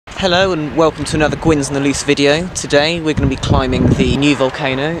Hello and welcome to another Gwyn's on the Loose video. Today we're going to be climbing the new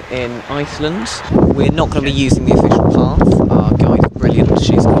volcano in Iceland. We're not going to be using the official path. Our guide is brilliant.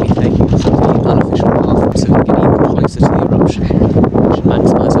 She's going to be taking us on the unofficial path so we can get even closer to the eruption. We should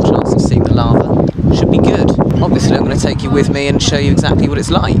maximise our chance of seeing the lava. Should be good. Obviously I'm going to take you with me and show you exactly what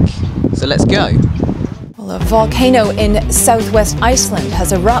it's like. So let's go. Well, a volcano in southwest Iceland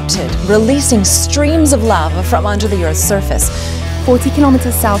has erupted, releasing streams of lava from under the Earth's surface. 40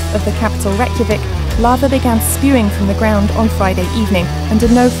 kilometers south of the capital Reykjavik, lava began spewing from the ground on Friday evening, and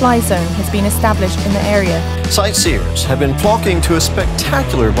a no-fly zone has been established in the area. Sightseers have been flocking to a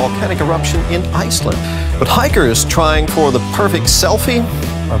spectacular volcanic eruption in Iceland, but hikers trying for the perfect selfie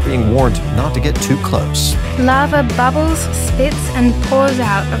are being warned not to get too close. Lava bubbles, spits and pours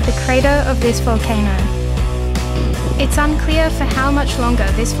out of the crater of this volcano. It's unclear for how much longer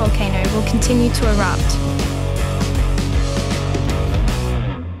this volcano will continue to erupt.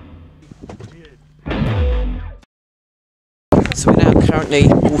 So we're now currently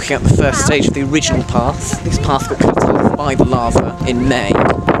walking up the first stage of the original path. This path got cut off by the lava in May.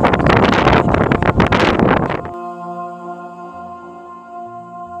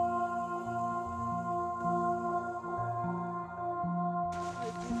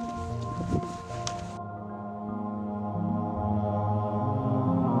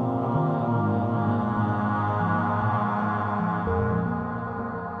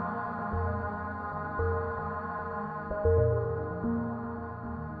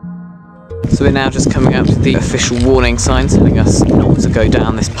 So we're now just coming up to the official warning signs telling us not to go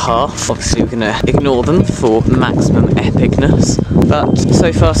down this path. Obviously we're going to ignore them for maximum epicness. But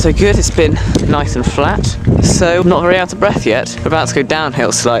so far so good, it's been nice and flat. So I'm not very out of breath yet. We're about to go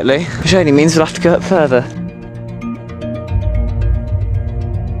downhill slightly, which only means we'll have to go up further.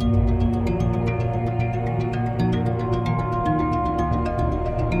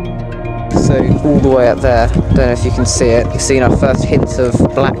 So all the way up there, don't know if you can see it, you've seen our first hint of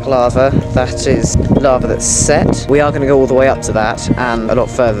black lava. That is lava that's set. We are going to go all the way up to that and a lot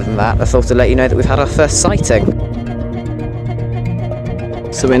further than that. I thought to let you know that we've had our first sighting.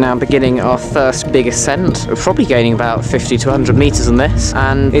 So we're now beginning our first big ascent. We're probably gaining about 50 to 100 metres on this,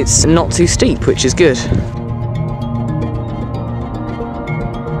 and it's not too steep, which is good.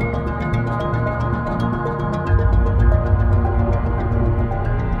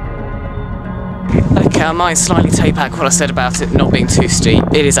 Okay, I might slightly take back what I said about it not being too steep.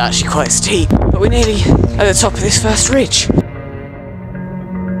 It is actually quite steep, but we're nearly at the top of this first ridge.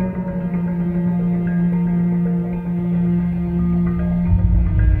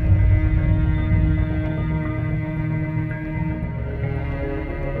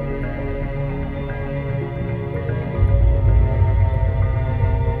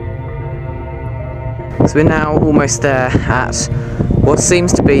 So we're now almost there at what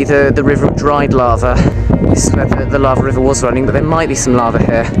seems to be the river of dried lava. This is where the lava river was running, but there might be some lava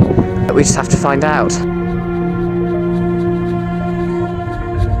here. We just have to find out.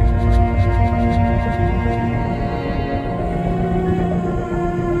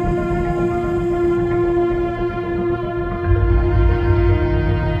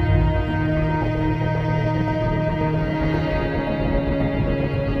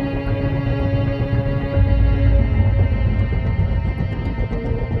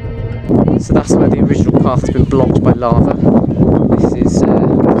 So that's where the original path has been blocked by lava. This is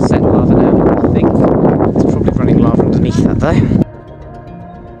set lava now, I think. There's probably running lava underneath that though.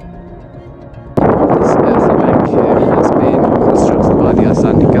 This earthy bank here has been constructed by the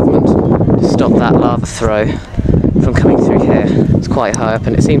Icelandic government to stop that lava throw from coming through here. It's quite high up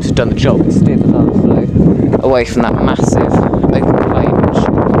and it seems to have done the job. It's steered the lava flow away from that massive open plain which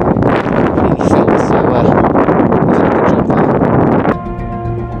completely filled, so we've done a good job there.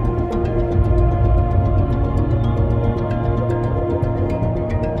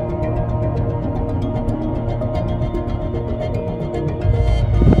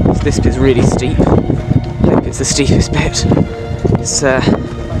 This bit's really steep. I hope it's the steepest bit. It's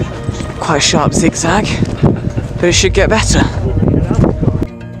quite a sharp zigzag, but it should get better.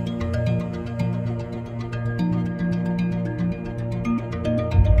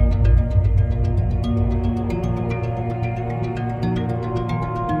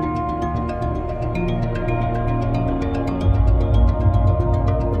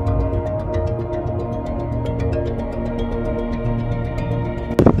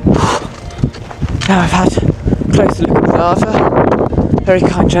 Now I've had a closer look at the lava. A very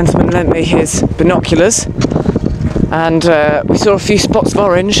kind gentleman lent me his binoculars and we saw a few spots of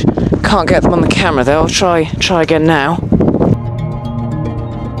orange. Can't get them on the camera though, I'll try again now.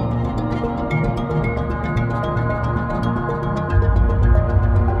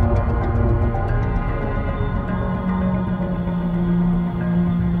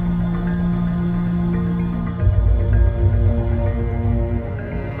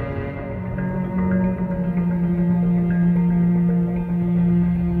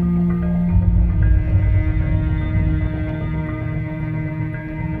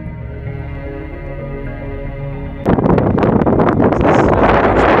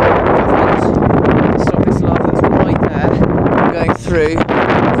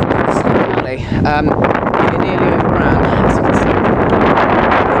 Valley. It nearly overran, as you can see.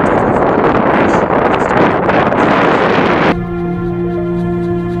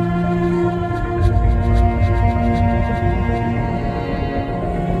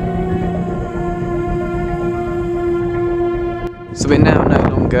 So we're now no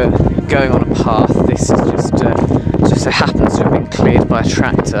longer going on a path. This is just so happens to have been cleared by a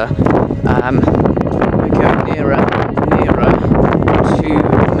tractor. We're going nearer to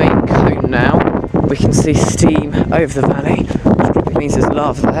the main cone now. We can see steam over the valley, which probably means there's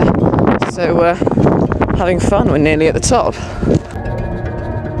lava there. So we're having fun. We're nearly at the top.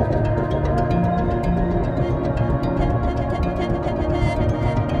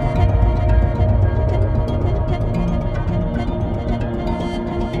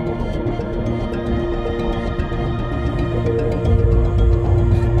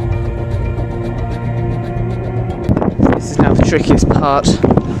 This is now the trickiest part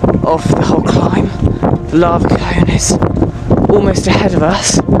of the whole climb. The lava cone is almost ahead of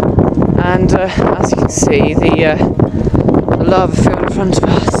us, and as you can see, the lava field in front of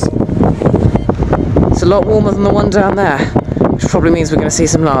us, it's a lot warmer than the one down there, which probably means we're going to see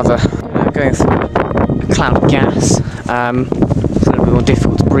some lava. We're now going through a cloud of gas. It's a little bit more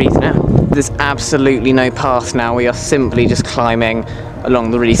difficult to breathe now. There's absolutely no path now. We are simply just climbing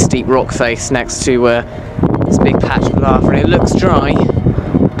along the really steep rock face next to this big patch of lava, and it looks dry,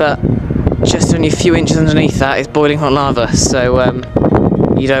 but just only a few inches underneath that is boiling hot lava, so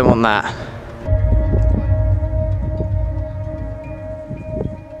you don't want that.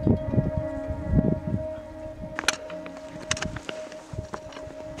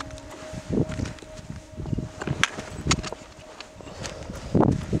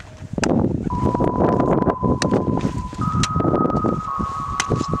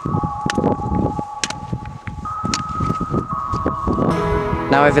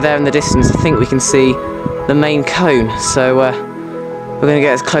 Now over there in the distance, I think we can see the main cone, so we're going to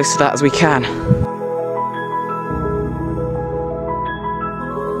get as close to that as we can.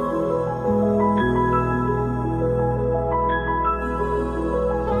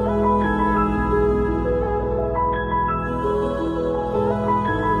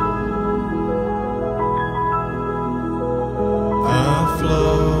 I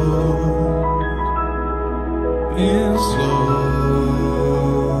float in slow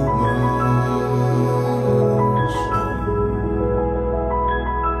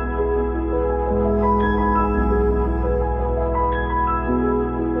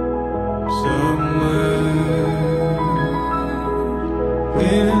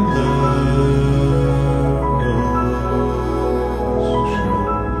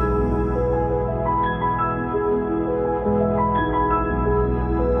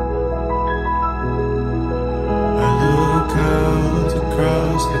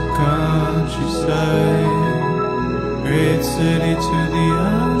great city to the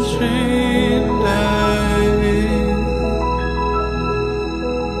untrained eye.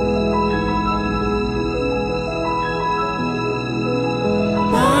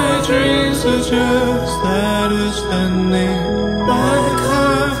 My dreams are just that of standing. My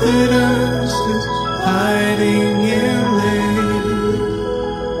confidence is hiding in late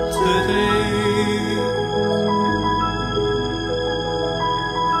today.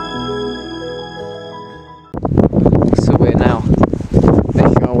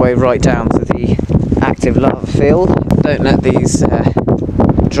 Way right down to the active lava field. Don't let these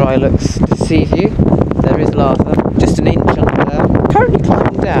dry looks deceive you. There is lava just an inch under there. Currently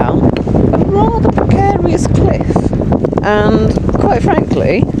climbing down a rather precarious cliff, and quite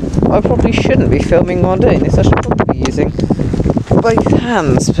frankly I probably shouldn't be filming while doing this. I should probably be using both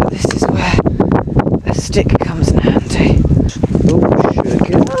hands, but this is where a stick comes in handy. Oh,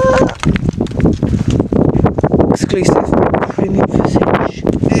 sugar. Exclusive premium footage.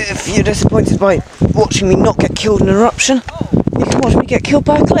 If you're disappointed by watching me not get killed in an eruption, you can watch me get killed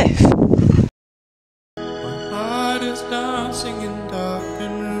by a cliff. My heart is dancing in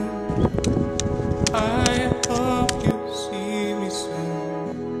darkened rooms. I hope you see me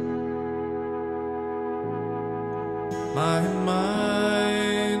soon. My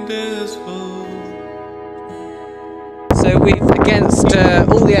mind is full. So we've, against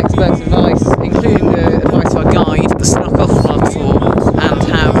all the experts' advice, including the advice of our guide, snuck off from our tour and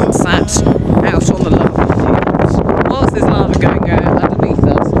have sat out on the lava field whilst there's lava going underneath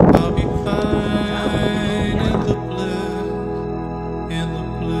us. I'll be fine in the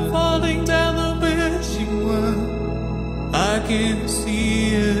blue, falling down the wishing well. I can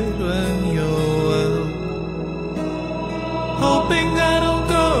see it when you're well, hoping I don't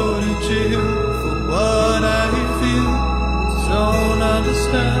go to jail for what I feel. Don't understand.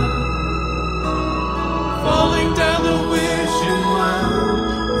 understand. Falling down the wishing well,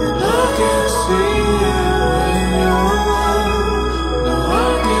 and I can see it when you're well. No, I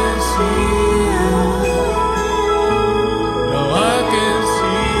can see it. No, I can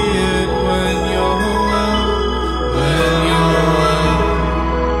see it when you're well. When you're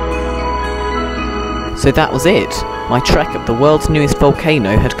well. So that was it. My trek up the world's newest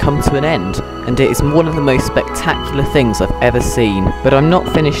volcano had come to an end, and it is one of the most spectacular things I've ever seen. But I'm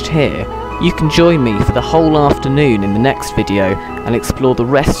not finished here. You can join me for the whole afternoon in the next video and explore the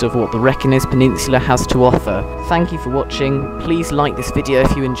rest of what the Reykjanes Peninsula has to offer. Thank you for watching, please like this video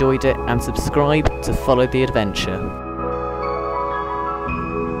if you enjoyed it and subscribe to follow the adventure.